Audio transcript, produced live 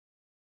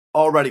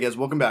Alrighty guys,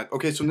 welcome back.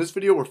 Okay, so in this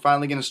video we're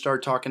finally going to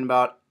start talking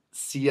about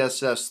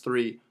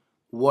CSS3.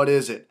 What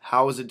is it?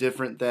 How is it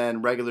different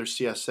than regular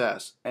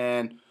CSS?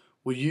 And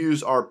we'll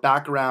use our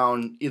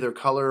background, either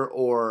color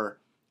or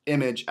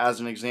image,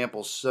 as an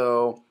example.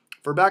 So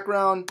for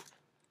background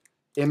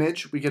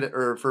image, we could,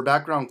 or for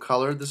background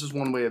color, this is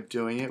one way of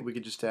doing it. We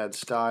could just add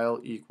style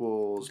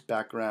equals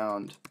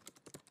background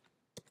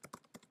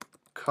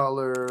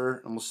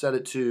color, and we'll set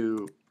it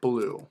to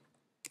blue.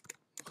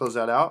 Close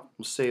that out.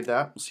 We'll save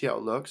that. We'll see how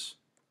it looks.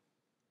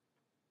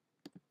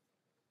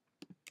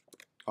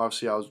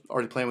 Obviously, I was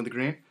already playing with the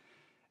green.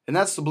 And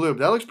that's the blue.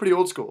 But that looks pretty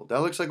old school.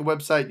 That looks like a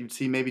website you'd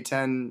see maybe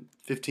 10,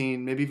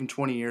 15, maybe even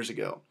 20 years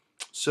ago.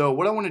 So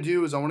what I want to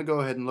do is I want to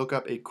go ahead and look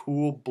up a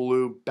cool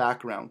blue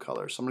background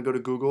color. So I'm going to go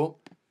to Google,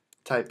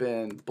 type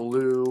in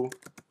blue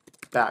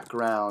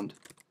background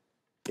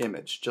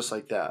image, just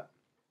like that.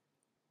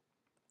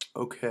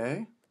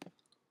 Okay.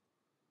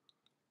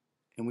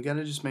 And we got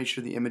to just make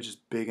sure the image is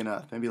big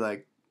enough. Maybe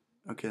like,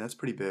 okay, that's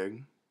pretty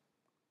big.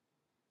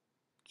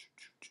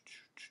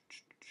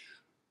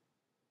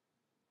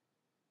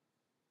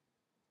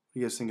 What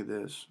do you guys think of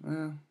this?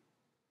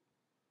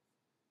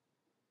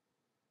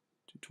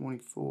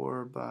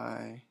 224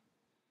 by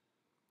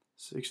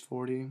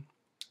 640.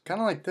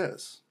 Kind of like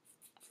this.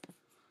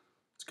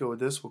 Let's go with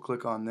this. We'll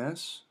click on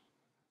this.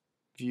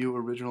 View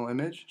original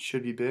image.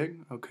 Should be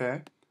big.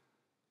 Okay.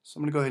 So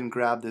I'm going to go ahead and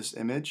grab this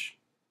image.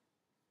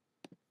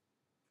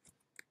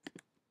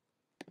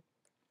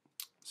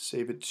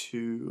 Save it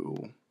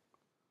to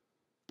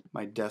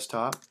my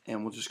desktop.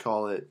 And we'll just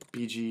call it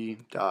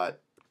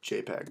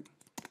bg.jpg.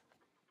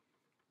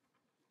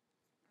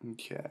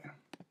 Okay.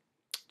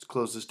 Let's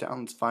close this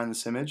down. Let's find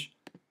this image.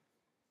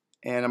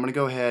 And I'm going to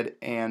go ahead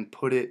and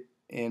put it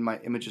in my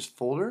images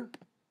folder.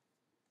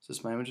 Is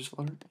this my images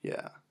folder?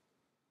 Yeah.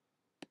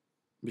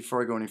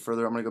 Before I go any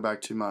further, I'm going to go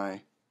back to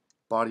my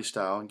body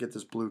style and get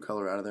this blue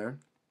color out of there.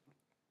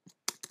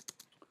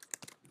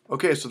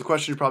 Okay, so the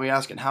question you're probably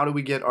asking, how do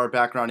we get our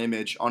background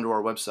image onto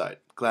our website?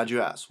 Glad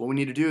you asked. What we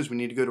need to do is we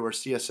need to go to our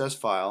CSS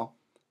file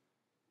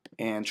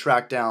and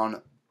track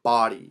down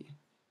body.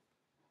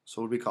 So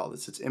what do we call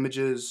this? It's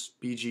images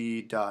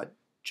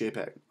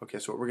bg.jpg. Okay,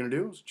 so what we're going to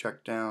do is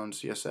check down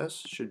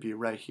CSS. Should be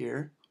right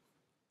here.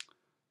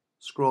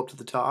 Scroll up to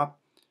the top.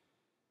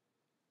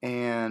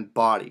 And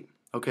body.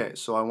 Okay,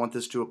 so I want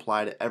this to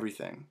apply to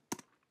everything.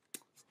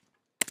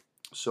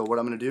 So what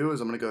I'm going to do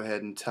is I'm going to go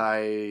ahead and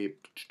type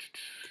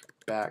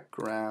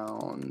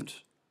background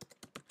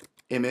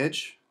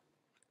image.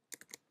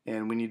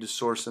 And we need to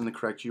source in the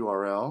correct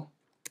URL.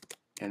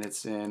 And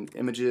it's in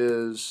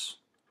images.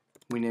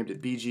 We named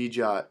it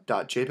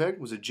bg.jpg.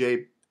 Was it J?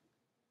 Did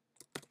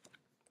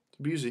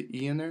we use an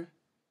E in there?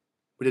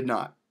 We did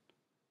not.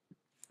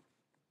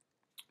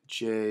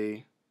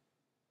 JPEG.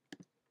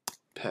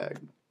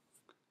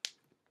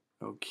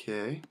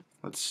 Okay,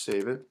 let's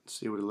save it,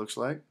 see what it looks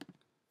like.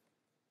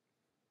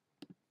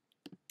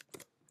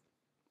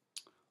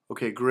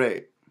 Okay,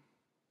 great.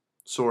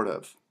 Sort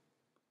of.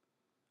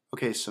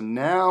 Okay, so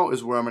now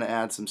is where I'm going to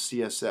add some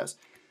CSS.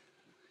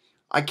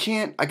 I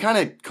kind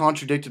of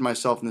contradicted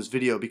myself in this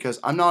video because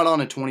I'm not on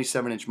a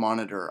 27-inch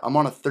monitor. I'm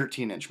on a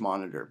 13-inch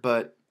monitor.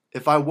 But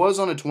if I was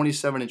on a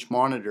 27-inch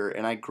monitor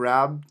and I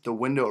grabbed the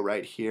window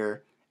right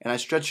here and I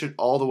stretched it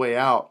all the way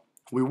out,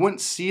 we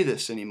wouldn't see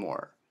this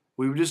anymore.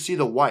 We would just see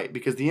the white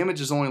because the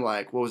image is only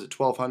like, what was it,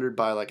 1200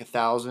 by like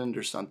 1000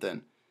 or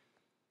something.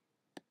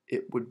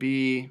 It would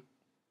be,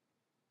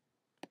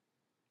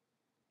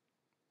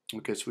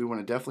 okay, so we want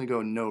to definitely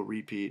go no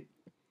repeat.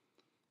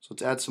 So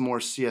let's add some more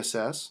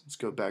CSS. Let's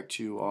go back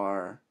to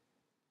our,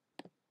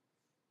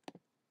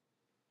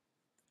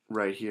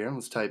 right here.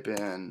 Let's type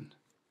in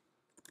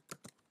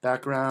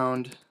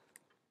background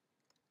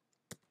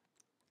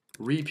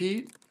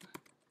repeat.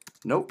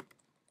 Nope.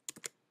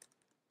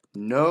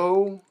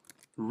 No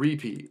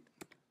repeat.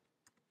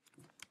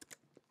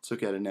 Let's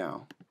look at it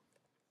now.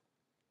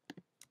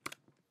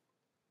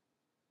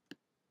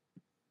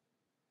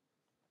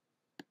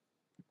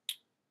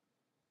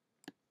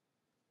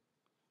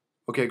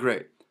 Okay,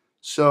 great.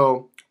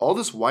 So all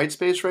this white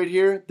space right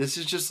here, this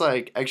is just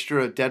like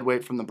extra dead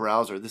weight from the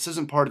browser. This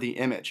isn't part of the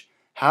image.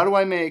 How do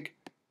I make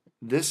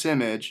this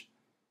image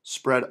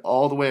spread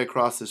all the way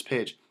across this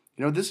page?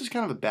 You know, this is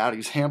kind of a bad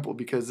example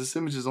because this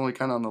image is only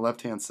kind of on the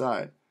left-hand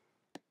side.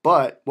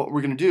 But what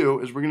we're going to do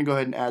is we're going to go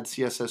ahead and add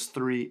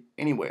CSS3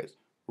 anyways.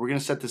 We're going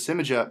to set this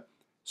image up.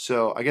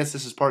 So I guess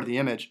this is part of the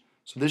image.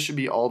 So this should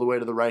be all the way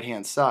to the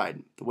right-hand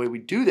side. The way we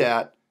do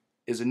that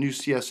is a new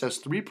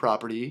CSS3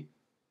 property.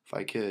 If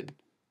I could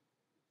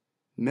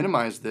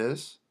minimize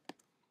this.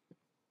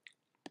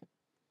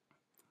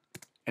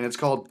 And it's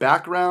called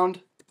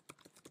background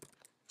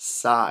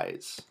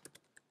size.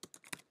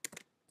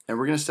 And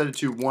we're going to set it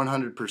to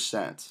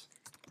 100%.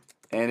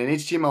 And in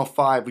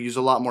HTML5, we use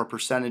a lot more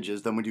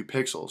percentages than we do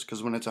pixels,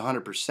 because when it's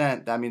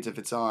 100%, that means if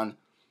it's on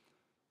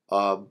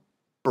a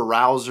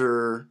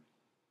browser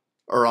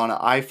or on an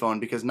iPhone,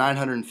 because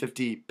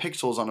 950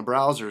 pixels on a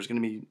browser is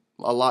going to be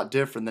a lot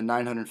different than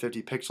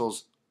 950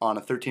 pixels on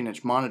a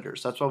 13-inch monitor.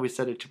 So that's why we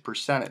set it to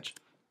percentage.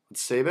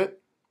 Let's save it.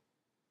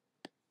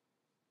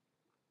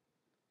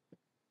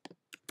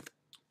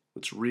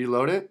 Let's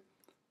reload it.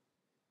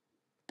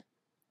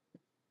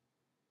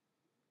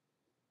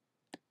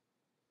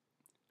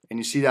 And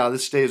you see how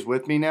this stays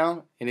with me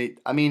now? And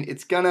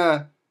it's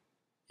gonna,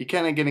 you're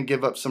kind of gonna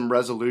give up some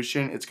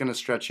resolution. It's gonna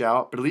stretch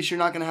out, but at least you're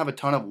not gonna have a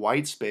ton of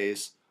white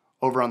space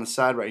over on the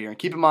side right here. And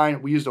keep in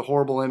mind, we used a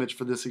horrible image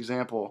for this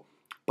example,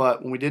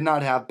 but when we did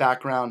not have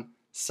background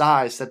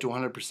size set to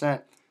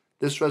 100%,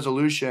 this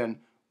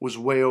resolution was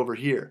way over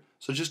here.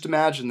 So just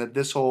imagine that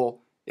this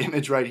whole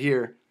image right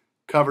here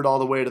covered all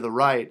the way to the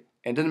right,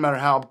 and it didn't matter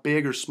how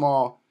big or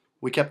small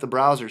we kept the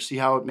browser. See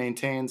how it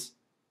maintains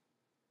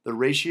the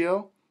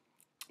ratio?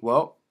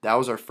 Well, that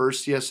was our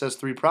first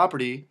CSS3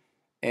 property,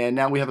 and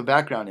now we have a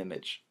background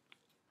image.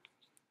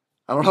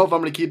 I don't know if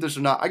I'm going to keep this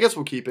or not. I guess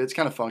we'll keep it. It's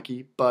kind of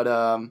funky, but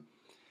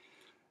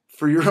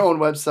for your own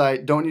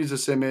website, don't use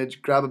this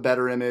image. Grab a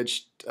better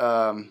image.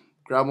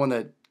 Grab one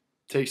that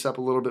takes up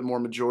a little bit more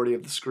majority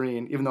of the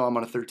screen, even though I'm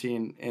on a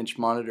 13-inch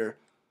monitor.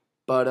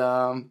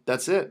 But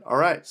that's it. All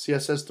right,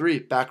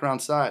 CSS3,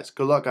 background size.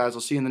 Good luck, guys.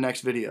 I'll see you in the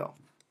next video.